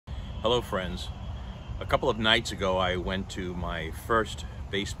Hello friends. A couple of nights ago I went to my first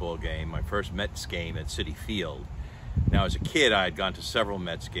baseball game, my first Mets game at Citi Field. Now as a kid I had gone to several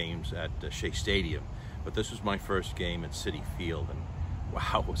Mets games at Shea Stadium, but this was my first game at Citi Field, and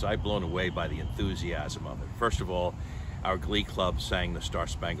wow, was I blown away by the enthusiasm of it. First of all, our Glee Club sang the Star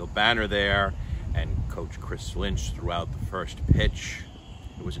Spangled Banner there, and Coach Chris Lynch threw out the first pitch.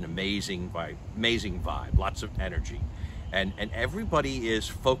 It was an amazing vibe, lots of energy. And everybody is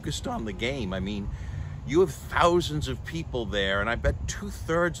focused on the game. I mean, you have thousands of people there, and I bet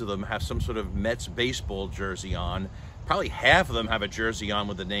 2/3 of them have some sort of Mets baseball jersey on. Probably half of them have a jersey on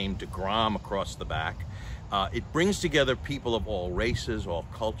with the name DeGrom across the back. It brings together people of all races, all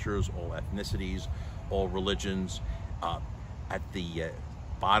cultures, all ethnicities, all religions. At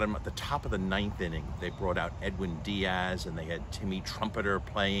the top of the ninth inning, they brought out Edwin Diaz, and they had Timmy Trumpeter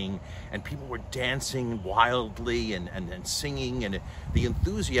playing, and people were dancing wildly and singing, and the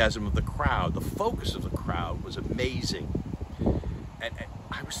enthusiasm of the crowd, the focus of the crowd was amazing. And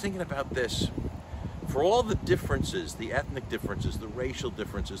I was thinking about this. For all the differences, the ethnic differences, the racial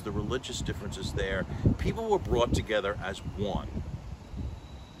differences, the religious differences there, people were brought together as one.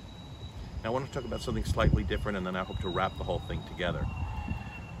 Now I want to talk about something slightly different, and then I hope to wrap the whole thing together.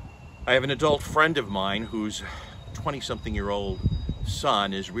 I have an adult friend of mine whose 20-something-year-old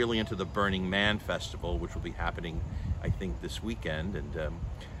son is really into the Burning Man festival, which will be happening, I think, this weekend. And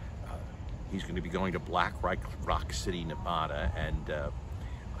he's going to be going to Black Rock City, Nevada. And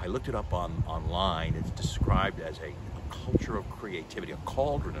I looked it up online. It's described as a culture of creativity, a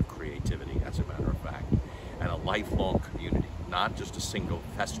cauldron of creativity, as a matter of fact, and a lifelong community, not just a single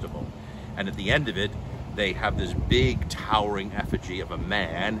festival. And at the end of it, they have this big towering effigy of a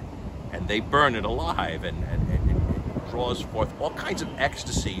man, and they burn it alive, and it draws forth all kinds of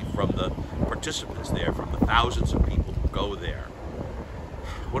ecstasy from the participants there, from the thousands of people who go there.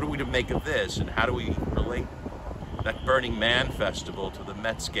 What are we to make of this, and how do we relate that Burning Man festival to the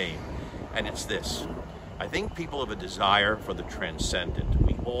Mets game? And it's this. I think people have a desire for the transcendent.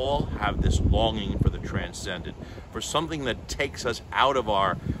 We all have this longing for the transcendent, for something that takes us out of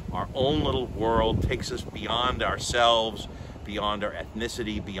our own little world, takes us beyond ourselves, beyond our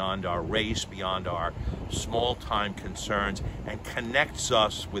ethnicity, beyond our race, beyond our small-time concerns, and connects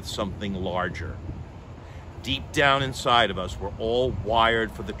us with something larger. Deep down inside of us, we're all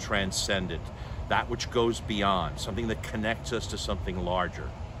wired for the transcendent, that which goes beyond, something that connects us to something larger.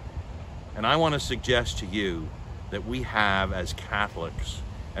 And I want to suggest to you that we have, as Catholics,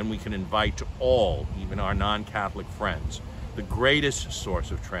 and we can invite to all, even our non-Catholic friends, the greatest source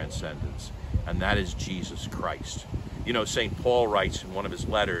of transcendence, and that is Jesus Christ. You know, St. Paul writes in one of his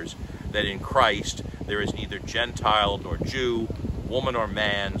letters that in Christ there is neither Gentile nor Jew, woman or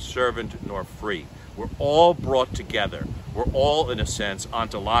man, servant nor free. We're all brought together. We're all, in a sense,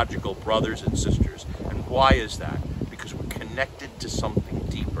 ontological brothers and sisters. And why is that? Because we're connected to something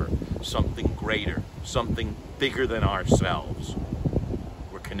deeper, something greater, something bigger than ourselves.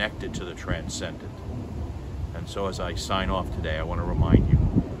 We're connected to the transcendent. And so as I sign off today, I want to remind you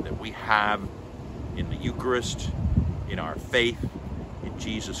that we have in the Eucharist, in our faith, in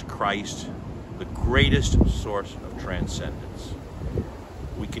Jesus Christ, the greatest source of transcendence.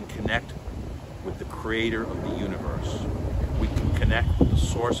 We can connect with the creator of the universe. We can connect with the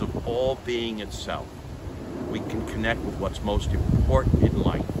source of all being itself. We can connect with what's most important in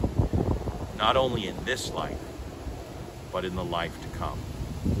life, not only in this life, but in the life to come.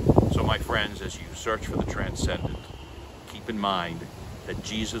 So my friends, as you search for the transcendent, keep in mind that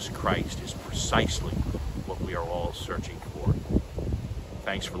Jesus Christ is precisely what we are all searching for.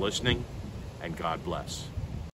 Thanks for listening, and God bless.